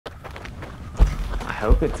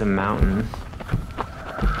hope it's a mountain,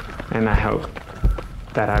 and I hope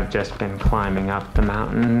that I've just been climbing up the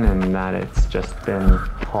mountain and that it's just been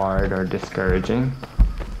hard or discouraging.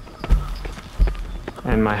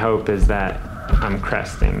 And my hope is that I'm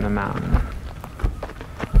cresting the mountain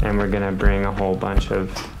and we're gonna bring a whole bunch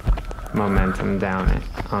of momentum down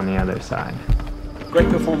it on the other side. Great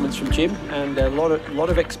performance from Jim, and a lot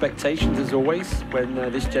of expectations as always when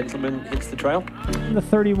this gentleman hits the trail. The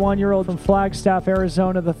 31-year-old from Flagstaff,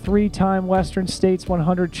 Arizona, the three-time Western States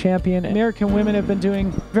 100 champion. American women have been doing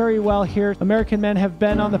very well here. American men have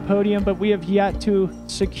been on the podium, but we have yet to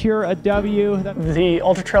secure a W. The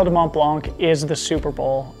Ultra-Trail Mont Blanc is the Super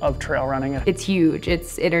Bowl of trail running. It's huge,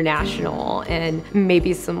 it's international, and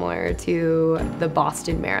maybe similar to the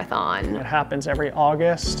Boston Marathon. It happens every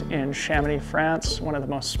August in Chamonix, France. One of the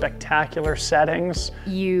most spectacular settings.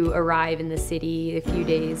 You arrive in the city a few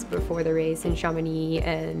days before the race in Chamonix,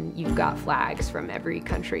 and you've got flags from every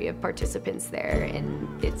country of participants there,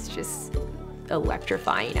 and it's just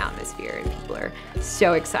electrifying atmosphere, and people are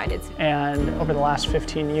so excited. And over the last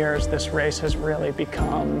 15 years, this race has really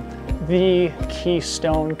become the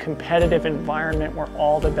keystone competitive environment where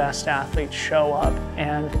all the best athletes show up.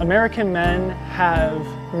 And American men have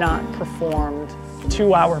not performed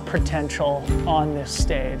to our potential on this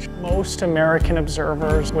stage. Most American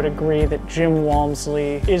observers would agree that Jim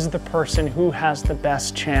Walmsley is the person who has the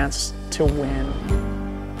best chance to win.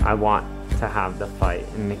 I want to have the fight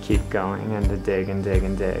and to keep going and to dig and dig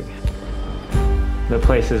and dig. The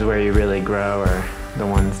places where you really grow are the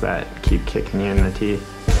ones that keep kicking you in the teeth.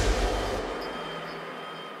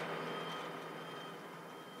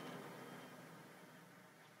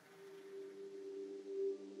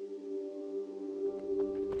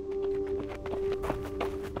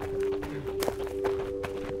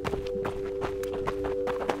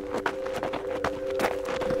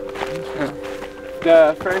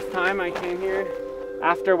 The first time I came here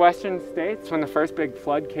after Western States, when the first big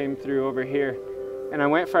flood came through over here, and I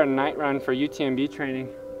went for a night run for UTMB training,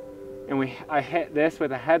 and I hit this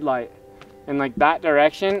with a headlight, and like that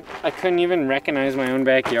direction, I couldn't even recognize my own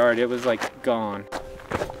backyard. It was like gone.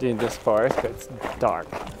 Dude, this forest, it's dark.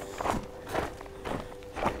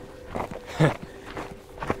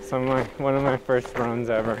 One of my first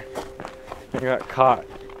runs ever, I got caught,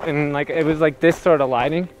 and like it was like this sort of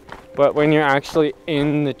lighting. But when you're actually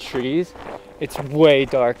in the trees, it's way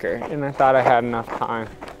darker, and I thought I had enough time.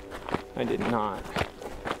 I did not.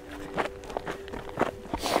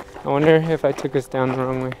 I wonder if I took us down the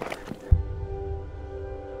wrong way.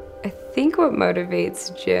 I think what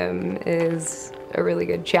motivates Jim is a really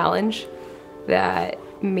good challenge that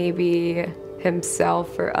maybe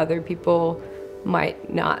himself or other people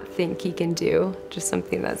might not think he can do. Just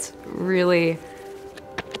something that's really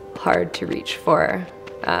hard to reach for.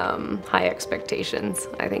 High expectations.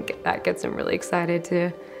 I think that gets him really excited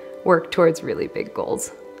to work towards really big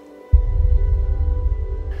goals.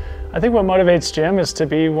 I think what motivates Jim is to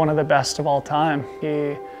be one of the best of all time.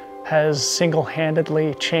 He has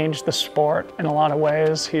single-handedly changed the sport in a lot of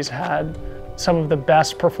ways. He's had some of the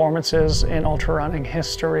best performances in ultra running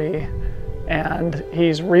history, and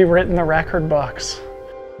he's rewritten the record books.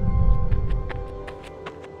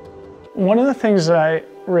 One of the things that I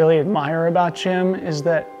really admire about Jim is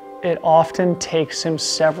that it often takes him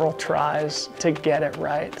several tries to get it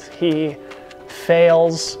right. He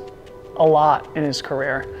fails a lot in his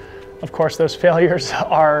career. Of course, those failures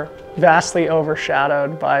are vastly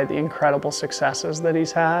overshadowed by the incredible successes that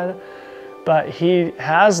he's had, but he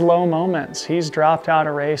has low moments. He's dropped out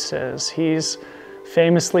of races. He's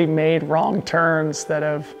famously made wrong turns that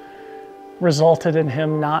have resulted in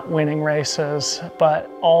him not winning races. But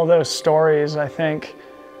all those stories, I think,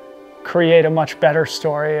 create a much better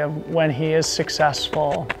story of when he is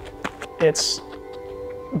successful. It's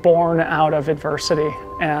born out of adversity,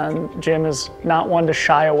 and Jim is not one to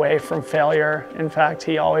shy away from failure. In fact,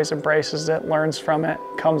 he always embraces it, learns from it,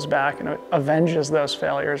 comes back, and avenges those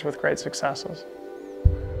failures with great successes.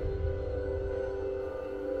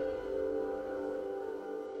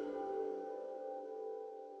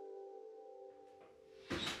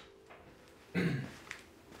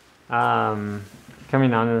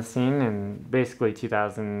 Coming onto the scene in basically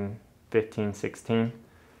 2015-16,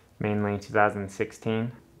 mainly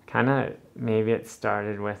 2016. Maybe it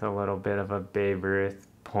started with a little bit of a Babe Ruth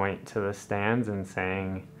point to the stands and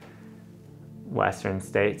saying, Western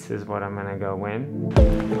States is what I'm gonna go win.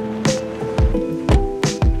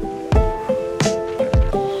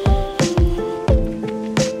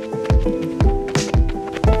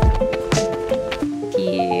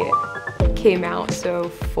 Came out so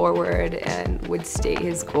forward and would state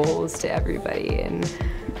his goals to everybody, and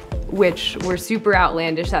which were super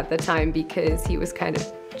outlandish at the time because he was kind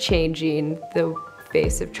of changing the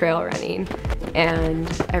face of trail running, and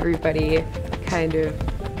everybody kind of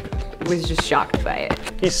was just shocked by it.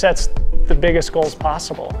 He sets the biggest goals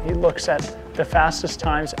possible. He looks at the fastest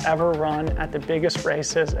times ever run at the biggest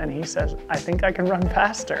races, and he says, I think I can run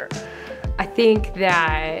faster. I think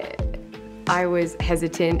that I was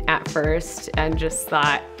hesitant at first and just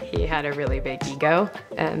thought he had a really big ego,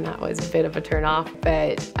 and that was a bit of a turnoff.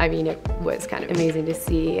 But I mean, it was kind of amazing to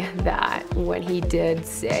see that when he did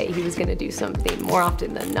say he was going to do something, more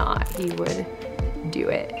often than not, he would do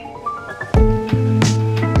it.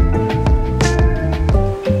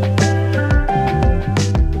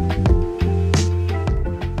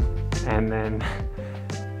 And then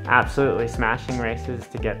absolutely smashing races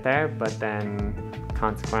to get there, but then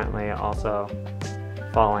consequently also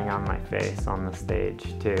falling on my face on the stage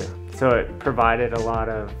too. So it provided a lot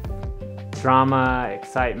of drama,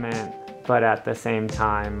 excitement, but at the same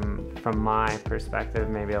time, from my perspective,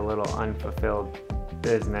 maybe a little unfulfilled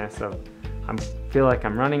business of I feel like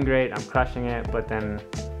I'm running great, I'm crushing it, but then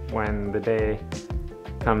when the day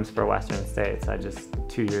comes for Western States, I just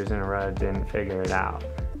 2 years in a row didn't figure it out.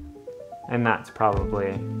 And that's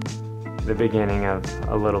probably the beginning of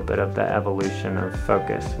a little bit of the evolution of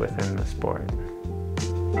focus within the sport.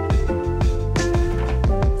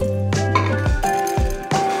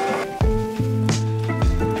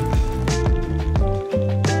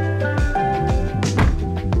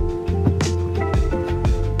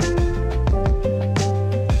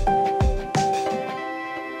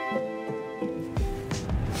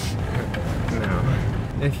 No,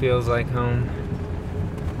 it feels like home.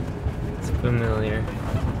 It's familiar.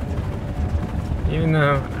 Even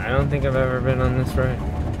though I don't think I've ever been on this ride.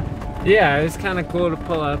 Yeah, it was kind of cool to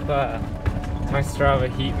pull up my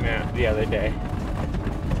Strava heat map the other day.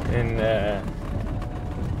 And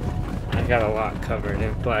I got a lot covered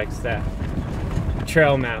in Flagstaff. The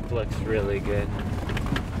trail map looks really good.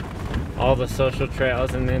 All the social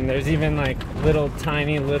trails, and then there's even like little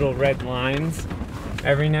tiny little red lines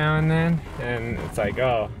every now and then. And it's like,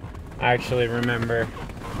 oh, I actually remember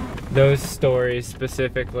those stories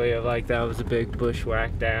specifically of like that was a big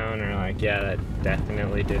bushwhack down, or like, yeah, that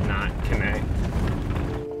definitely did not connect.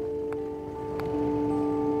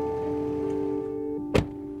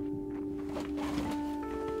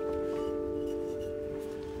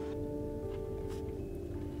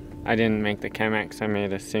 I didn't make the Chemex, I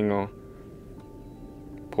made a single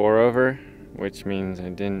pour over, which means I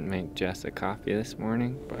didn't make Jess a coffee this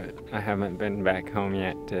morning, but I haven't been back home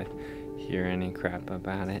yet to hear any crap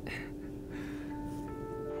about it.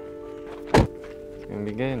 It's gonna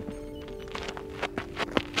be good.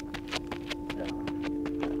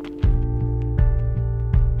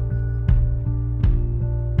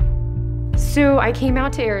 So I came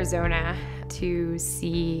out to Arizona to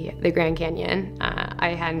see the Grand Canyon.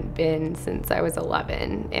 I hadn't been since I was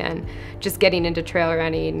 11, and just getting into trail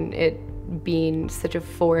running, it being such a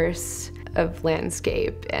force of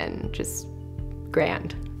landscape and just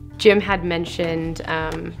grand. Jim had mentioned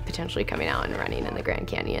potentially coming out and running in the Grand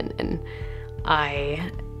Canyon, and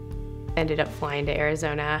I ended up flying to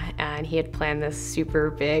Arizona, and he had planned this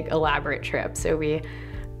super big, elaborate trip. So we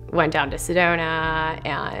went down to Sedona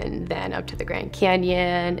and then up to the Grand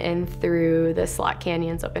Canyon and through the slot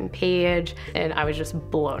canyons up in Page, and I was just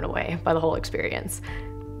blown away by the whole experience.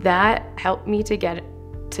 That helped me to get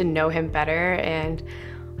to know him better, and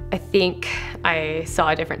I think I saw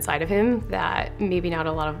a different side of him that maybe not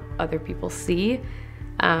a lot of other people see,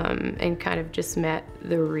 and kind of just met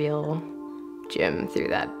the real Jim through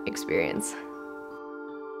that experience.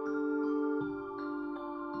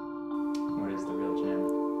 What is the real Jim?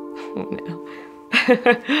 Oh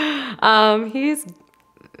no. He's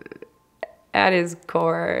at his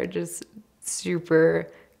core just super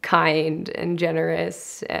kind and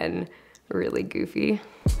generous and really goofy.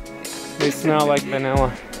 They smell like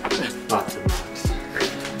vanilla. Lots of bugs.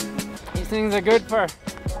 These things are good for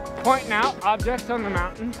pointing out objects on the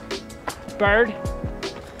mountain, bird,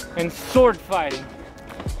 and sword fighting.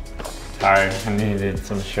 Tired, I needed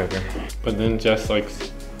some sugar. But then Jess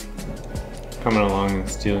likes coming along and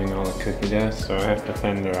stealing all the cookie dough, so I have to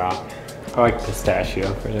fend her off. I like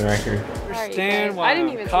pistachio, for the record. Understand why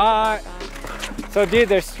I'm caught. So dude,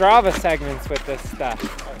 there's Strava segments with this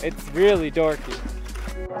stuff. It's really dorky.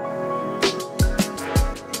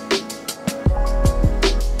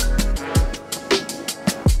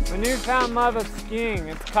 My newfound love of skiing.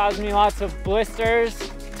 It's caused me lots of blisters,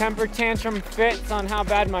 temper tantrum fits on how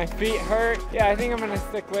bad my feet hurt. Yeah, I think I'm gonna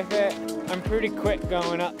stick with it. I'm pretty quick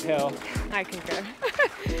going uphill. I concur.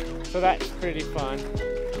 So that's pretty fun.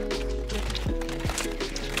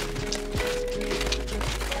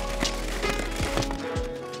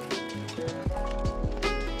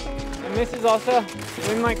 this is also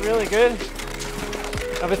been like really good.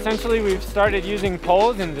 Essentially, we've started using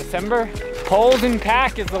poles in December. Poles and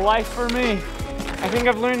pack is the life for me. I think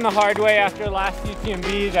I've learned the hard way after last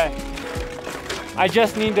UTMB that I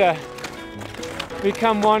just need to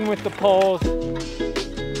become one with the poles.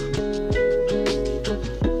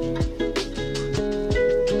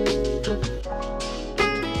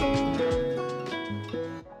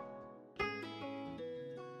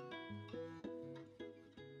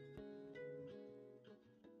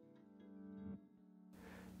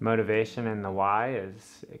 Motivation and the why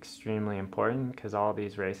is extremely important because all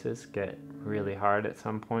these races get really hard at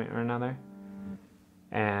some point or another.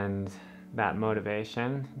 And that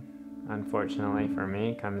motivation, unfortunately for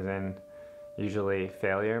me, comes in usually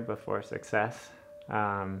failure before success.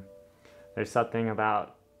 There's something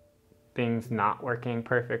about things not working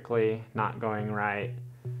perfectly, not going right,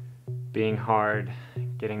 being hard,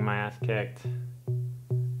 getting my ass kicked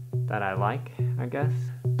that I like, I guess.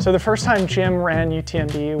 So the first time Jim ran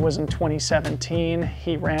UTMB was in 2017.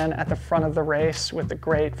 He ran at the front of the race with the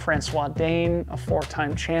great Francois Dane, a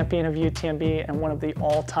 4-time champion of UTMB and one of the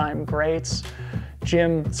all-time greats.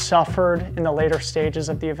 Jim suffered in the later stages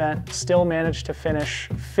of the event, still managed to finish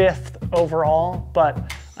 5th overall,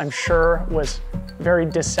 but I'm sure was very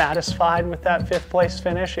dissatisfied with that 5th place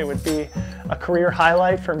finish. It would be a career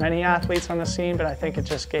highlight for many athletes on the scene, but I think it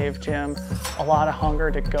just gave Jim a lot of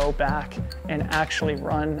hunger to go back and actually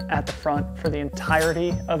run at the front for the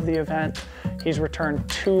entirety of the event. He's returned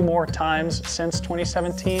 2 more times since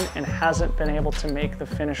 2017 and hasn't been able to make the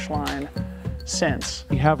finish line since.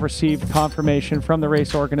 We have received confirmation from the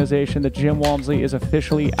race organization that Jim Walmsley is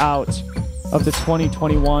officially out of the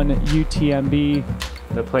 2021 UTMB.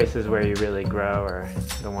 The places where you really grow are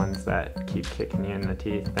the ones that keep kicking you in the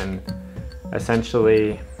teeth. And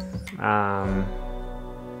essentially,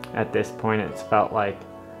 at this point, it's felt like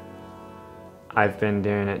I've been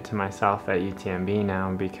doing it to myself at UTMB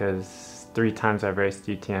now, because 3 times I've raced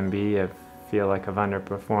UTMB, I feel like I've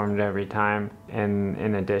underperformed every time. And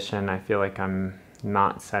in addition, I feel like I'm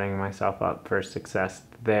not setting myself up for success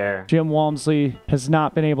there. Jim Walmsley has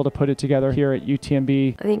not been able to put it together here at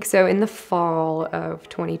UTMB. I think so. In the fall of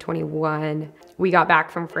 2021, we got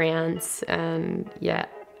back from France and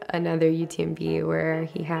yet another UTMB where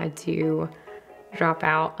he had to drop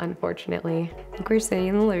out, unfortunately. I think we were sitting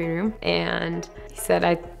in the living room and he said,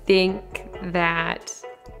 I think that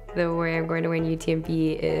the way I'm going to win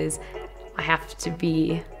UTMB is I have to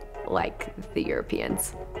be like the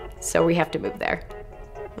Europeans. So we have to move there.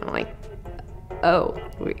 I'm like, oh,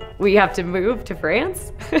 we have to move to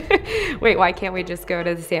France? Wait, why can't we just go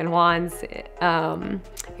to the San Juans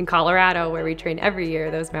in Colorado where we train every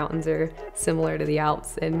year? Those mountains are similar to the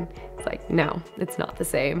Alps. And it's like, no, it's not the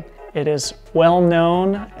same. It is well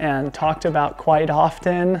known and talked about quite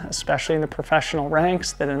often, especially in the professional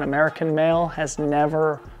ranks, that an American male has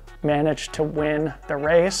never managed to win the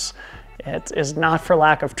race. It is not for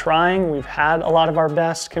lack of trying. We've had a lot of our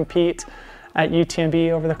best compete at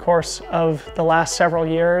UTMB over the course of the last several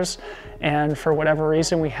years, and for whatever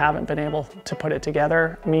reason we haven't been able to put it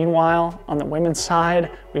together. Meanwhile, on the women's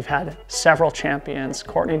side, we've had several champions.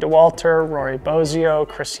 Courtney Dauwalter, Rory Bozio,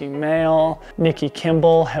 Chrissy Mail, Nikki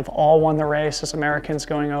Kimball have all won the race as Americans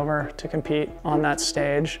going over to compete on that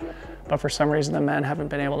stage, but for some reason the men haven't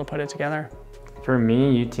been able to put it together. For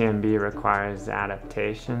me, UTMB requires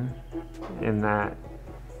adaptation in that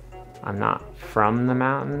I'm not from the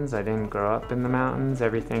mountains. I didn't grow up in the mountains.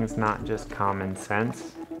 Everything's not just common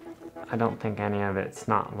sense. I don't think any of it's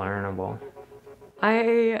not learnable.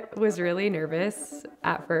 I was really nervous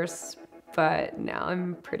at first, but now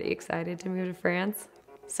I'm pretty excited to move to France.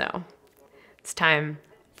 So it's time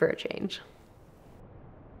for a change.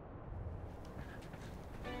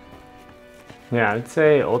 Yeah, I'd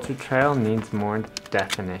say Ultra Trail needs more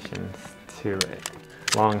definitions to it.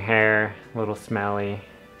 Long hair, a little smelly,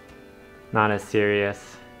 not as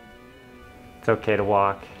serious. It's okay to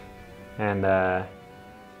walk, and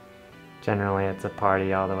generally it's a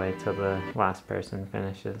party all the way till the last person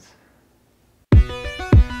finishes.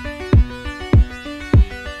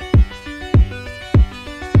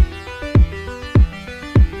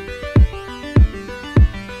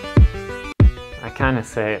 I kind of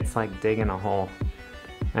say it's like digging a hole,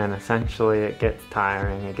 and essentially it gets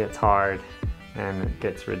tiring, it gets hard, and it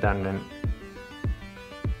gets redundant.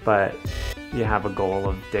 But you have a goal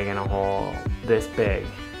of digging a hole this big,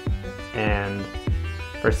 and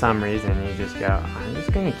for some reason you just go, I'm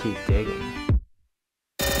just gonna keep digging.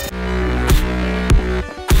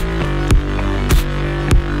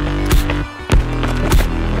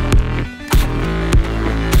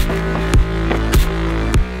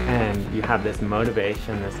 And you have this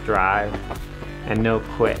motivation, this drive, and no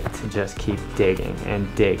quit to just keep digging and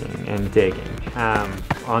digging and digging.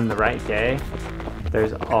 On the right day,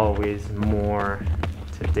 there's always more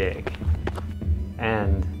to dig.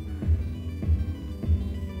 And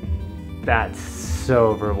that's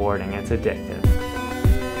so rewarding, it's addictive.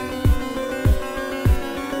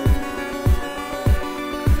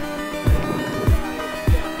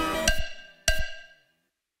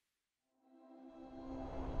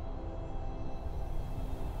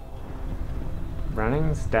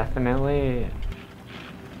 Running's definitely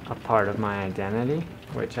a part of my identity,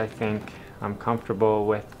 which I think I'm comfortable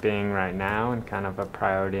with being right now and kind of a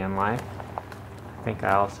priority in life. I think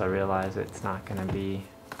I also realize it's not going to be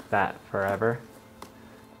that forever.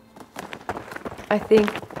 I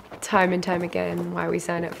think time and time again why we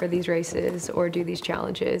sign up for these races or do these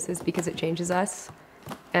challenges is because it changes us.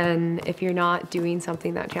 And if you're not doing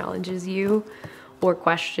something that challenges you or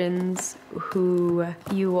questions who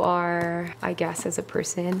you are, I guess, as a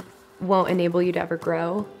person, won't enable you to ever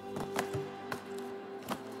grow.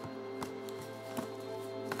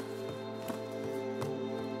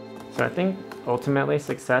 So I think ultimately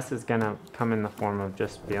success is gonna come in the form of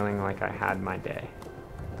just feeling like I had my day.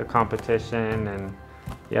 The competition and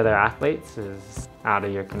the other athletes is out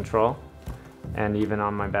of your control. And even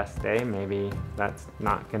on my best day, maybe that's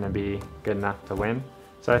not gonna be good enough to win.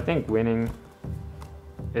 So I think winning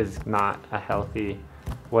is not a healthy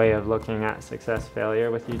way of looking at success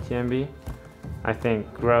failure with UTMB. I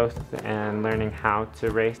think growth and learning how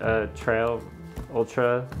to race a trail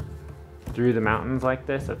ultra through the mountains like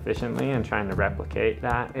this efficiently and trying to replicate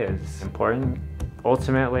that is important.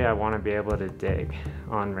 Ultimately, I want to be able to dig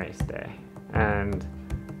on race day, and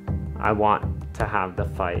I want to have the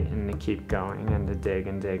fight and to keep going and to dig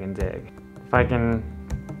and dig and dig. If I can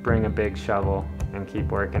bring a big shovel and keep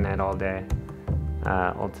working it all day,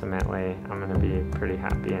 ultimately I'm going to be pretty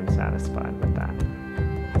happy and satisfied with that.